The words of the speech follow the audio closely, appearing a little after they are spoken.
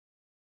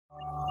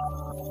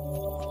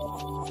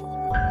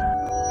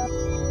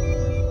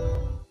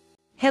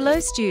Hello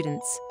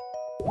students.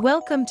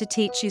 Welcome to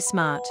Teach You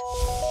Smart.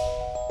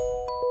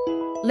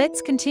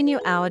 Let's continue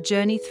our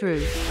journey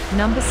through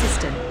number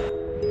system.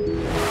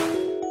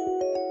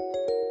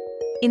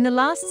 In the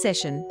last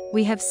session,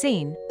 we have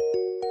seen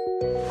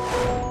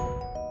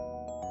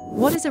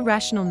what is a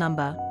rational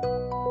number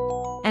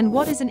and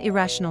what is an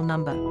irrational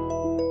number.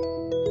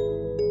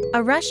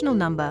 A rational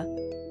number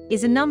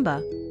is a number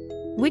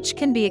which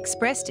can be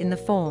expressed in the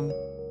form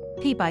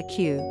p by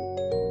q,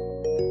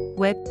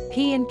 where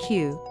p and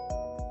q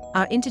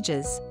are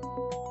integers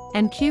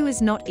and q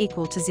is not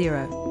equal to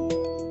 0.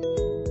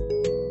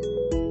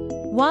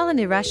 While an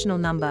irrational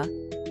number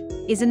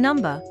is a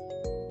number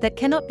that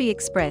cannot be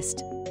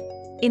expressed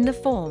in the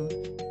form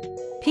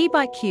p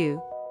by q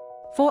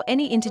for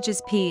any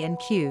integers p and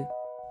q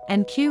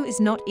is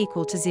not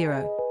equal to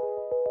 0.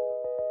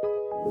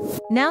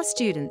 Now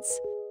students,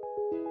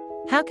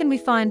 how can we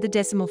find the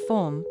decimal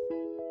form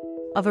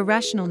of a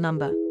rational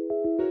number?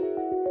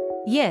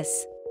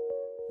 Yes,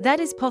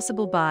 that is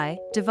possible by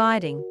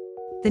dividing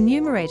the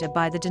numerator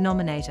by the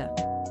denominator.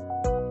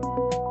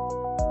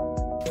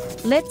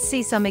 Let's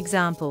see some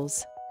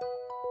examples.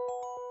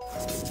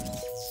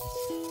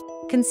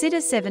 Consider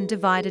 7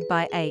 divided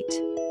by 8.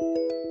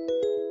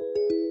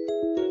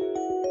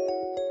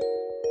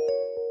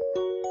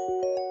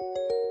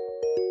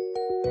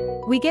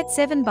 We get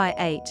 7 by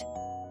 8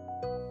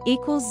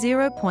 equals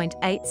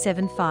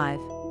 0.875.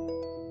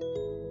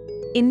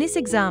 In this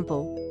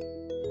example,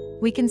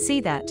 we can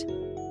see that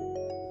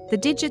the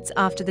digits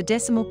after the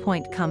decimal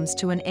point comes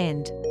to an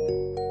end.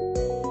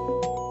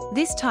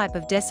 This type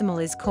of decimal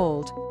is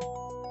called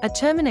a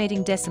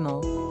terminating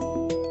decimal.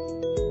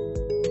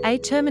 A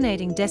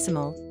terminating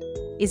decimal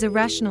is a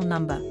rational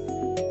number.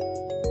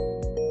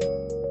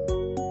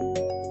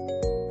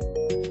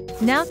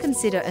 Now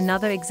consider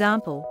another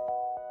example.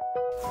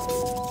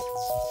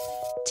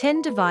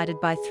 10 divided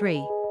by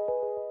 3.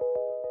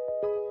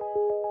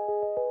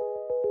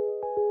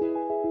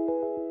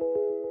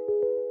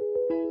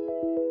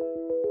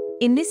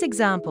 In this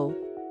example,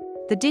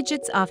 the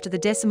digits after the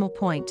decimal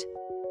point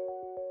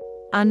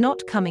are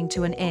not coming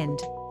to an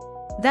end.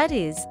 That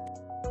is,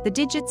 the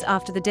digits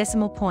after the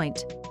decimal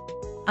point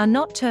are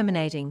not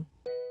terminating.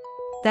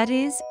 That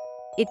is,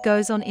 it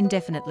goes on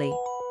indefinitely.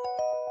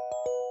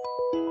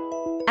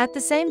 At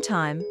the same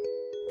time,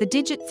 the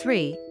digit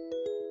 3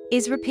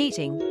 is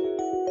repeating.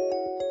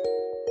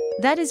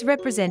 That is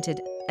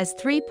represented as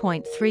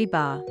 3.3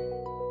 bar.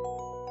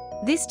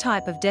 This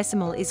type of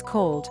decimal is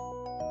called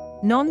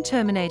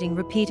non-terminating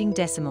repeating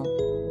decimal.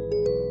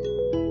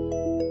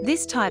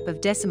 This type of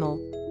decimal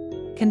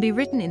can be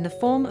written in the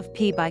form of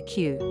p by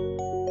q.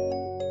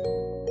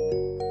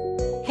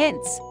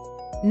 Hence,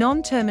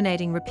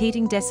 non-terminating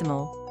repeating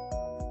decimal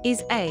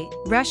is a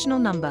rational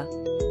number.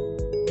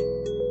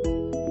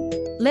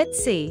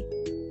 Let's see,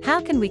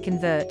 how can we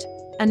convert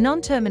a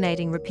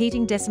non-terminating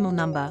repeating decimal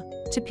number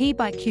to p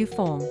by q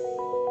form?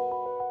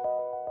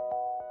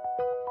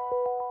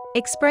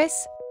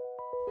 Express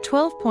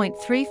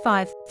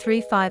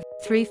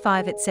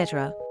 12.353535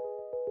 etc.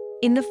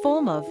 in the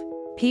form of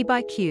p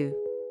by q,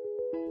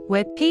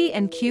 where p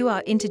and q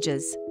are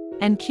integers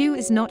and q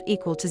is not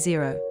equal to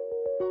 0.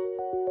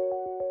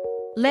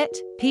 Let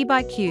p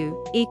by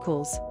q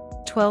equals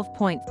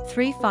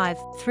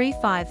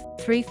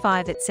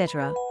 12.353535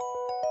 etc.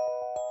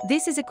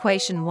 This is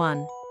equation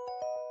 1.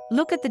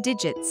 Look at the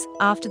digits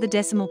after the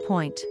decimal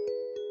point.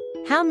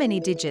 How many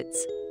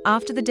digits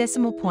after the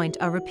decimal point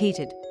are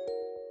repeated?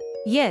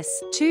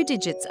 Yes, 2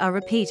 digits are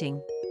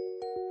repeating.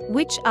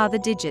 Which are the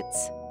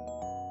digits?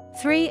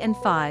 3 and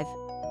 5.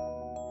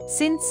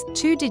 Since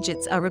 2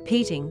 digits are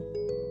repeating,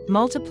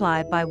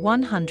 multiply by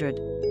 100.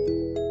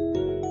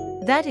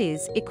 That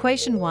is,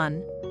 equation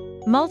 1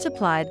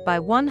 multiplied by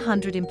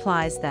 100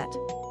 implies that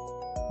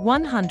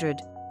 100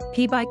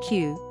 p by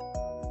q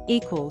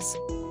equals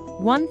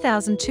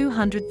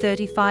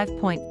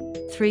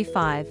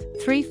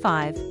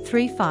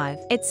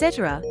 1235.353535,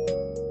 etc.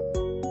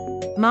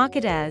 Mark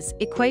it as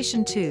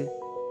equation 2.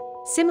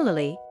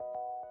 Similarly,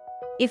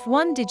 if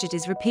 1 digit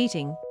is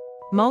repeating,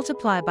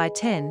 multiply by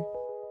 10.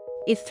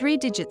 If 3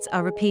 digits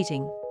are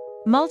repeating,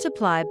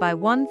 multiply by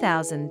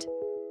 1000,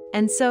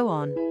 and so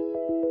on.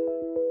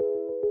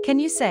 Can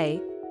you say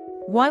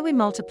why we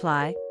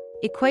multiply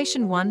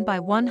equation 1 by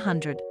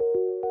 100?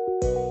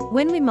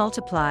 When we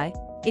multiply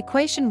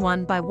equation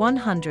 1 by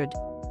 100,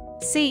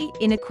 see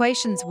in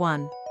equations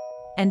 1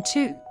 and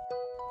 2,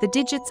 the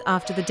digits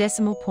after the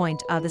decimal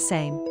point are the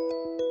same.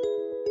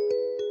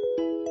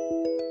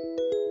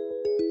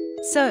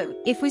 So,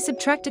 if we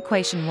subtract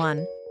equation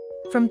 1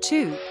 from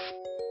 2,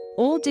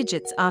 all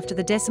digits after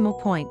the decimal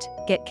point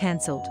get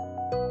cancelled.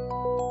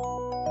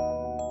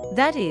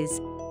 That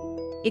is,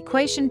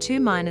 equation 2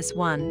 minus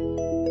 1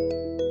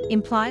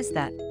 implies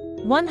that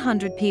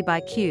 100 p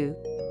by q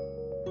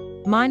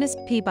minus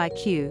p by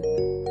q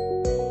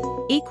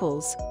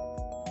equals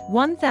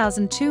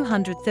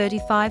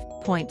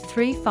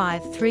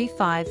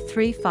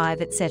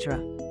 1235.353535, etc.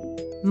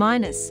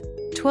 minus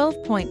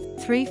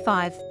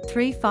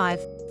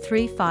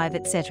 12.353535,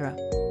 etc.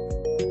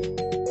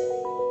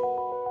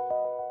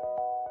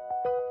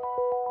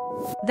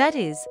 That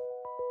is,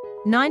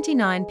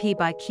 99p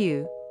by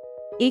q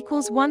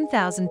equals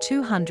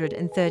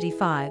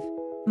 1235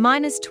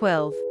 minus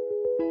 12.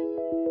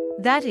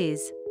 That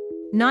is,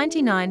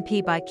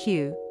 99p by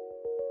q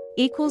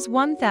equals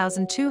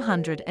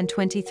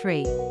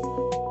 1223.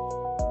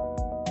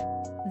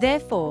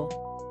 Therefore,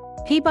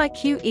 p by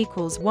q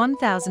equals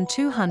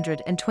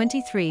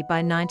 1223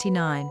 by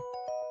 99,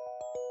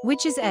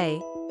 which is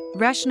a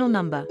rational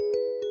number.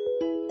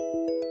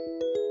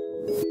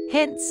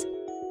 Hence,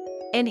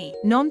 any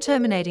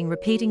non-terminating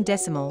repeating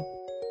decimal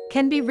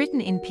can be written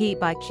in p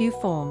by q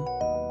form.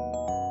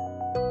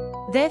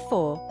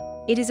 Therefore,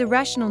 it is a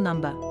rational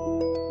number.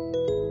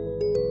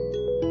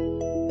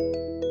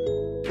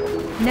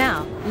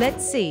 Now,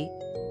 let's see,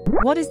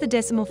 what is the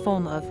decimal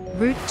form of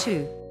root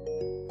 2?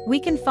 We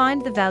can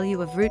find the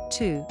value of root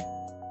 2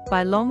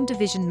 by long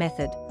division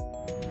method.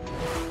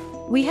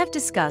 We have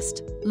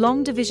discussed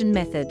long division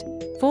method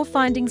for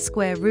finding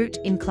square root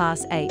in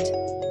class 8.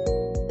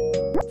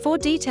 For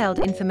detailed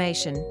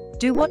information,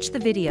 do watch the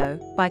video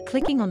by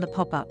clicking on the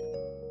pop-up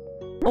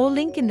or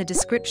link in the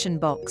description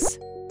box.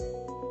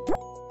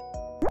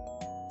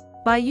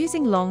 By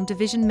using long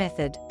division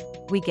method,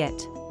 we get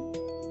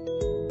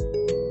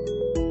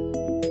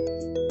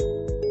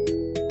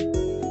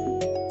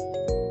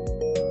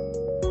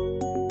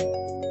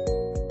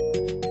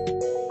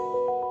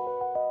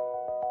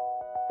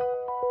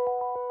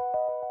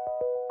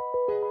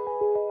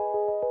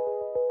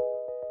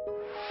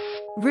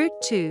root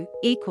 2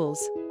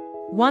 equals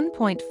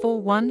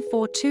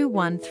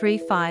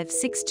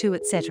 1.41421356,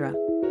 etc.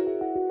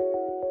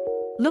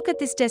 Look at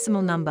this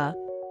decimal number,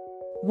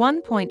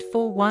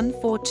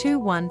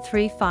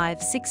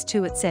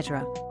 1.41421356,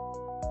 etc.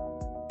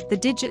 The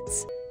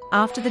digits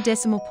after the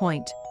decimal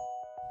point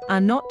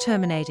are not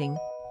terminating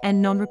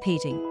and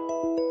non-repeating.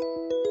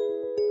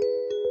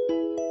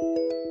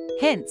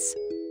 Hence,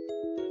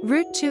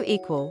 root 2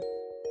 equal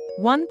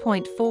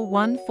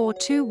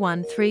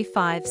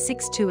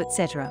 1.41421356,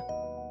 etc.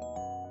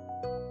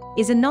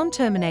 is a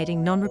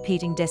non-terminating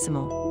non-repeating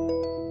decimal.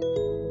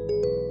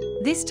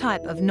 This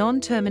type of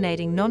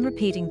non-terminating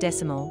non-repeating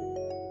decimal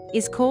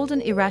is called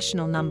an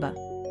irrational number.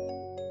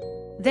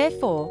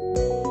 Therefore,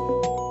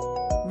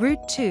 root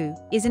 2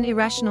 is an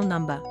irrational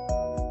number.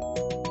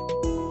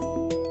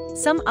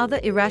 Some other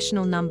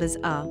irrational numbers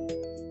are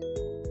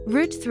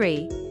root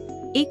 3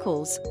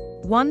 equals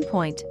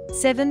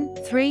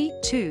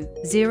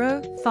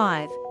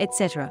 1.73205,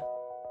 etc.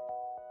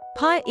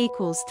 Pi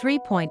equals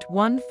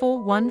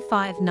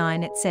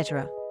 3.14159,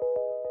 etc.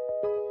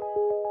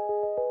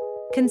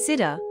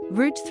 Consider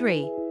root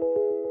 3.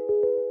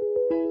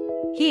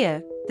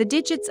 Here, the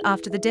digits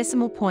after the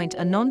decimal point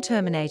are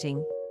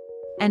non-terminating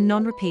and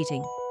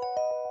non-repeating.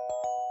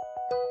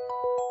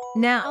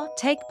 Now,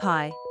 take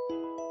pi.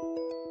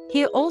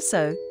 Here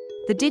also,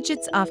 the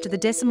digits after the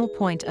decimal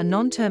point are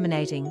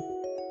non-terminating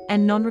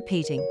and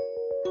non-repeating.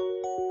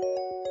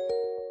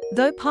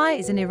 Though pi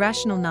is an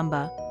irrational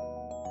number,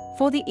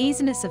 for the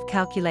easiness of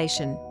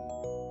calculation,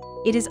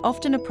 it is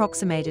often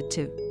approximated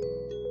to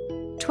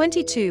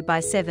 22 by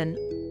 7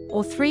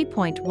 or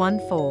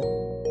 3.14.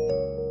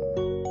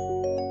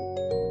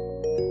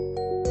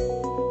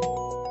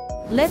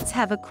 Let's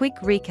have a quick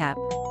recap.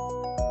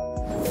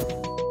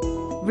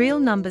 Real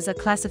numbers are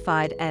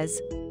classified as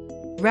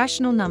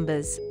rational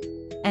numbers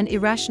and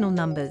irrational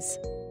numbers.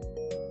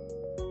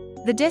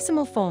 The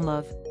decimal form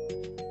of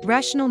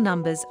rational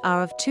numbers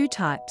are of two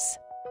types: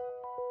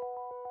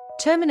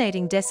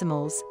 terminating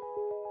decimals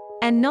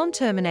and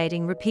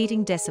non-terminating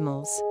repeating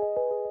decimals.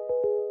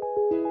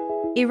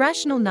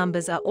 Irrational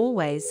numbers are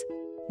always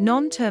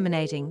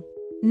non-terminating,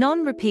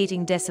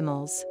 non-repeating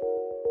decimals.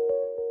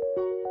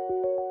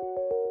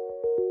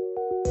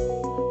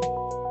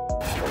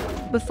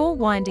 Before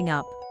winding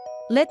up,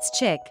 let's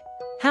check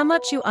how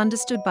much you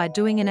understood by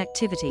doing an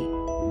activity.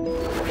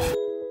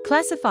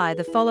 Classify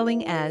the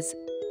following as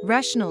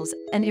rationals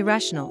and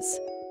irrationals.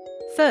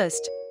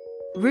 First,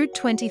 root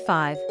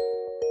 25.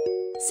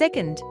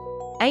 Second,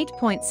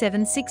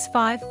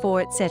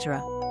 8.7654, etc.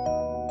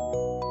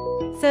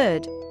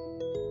 Third,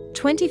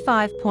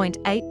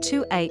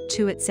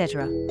 25.8282,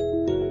 etc.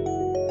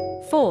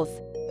 Fourth,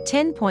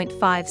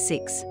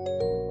 10.56.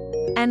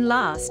 And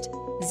last,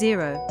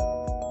 0.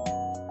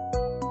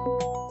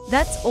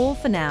 That's all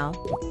for now.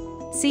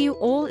 See you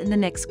all in the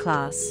next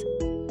class.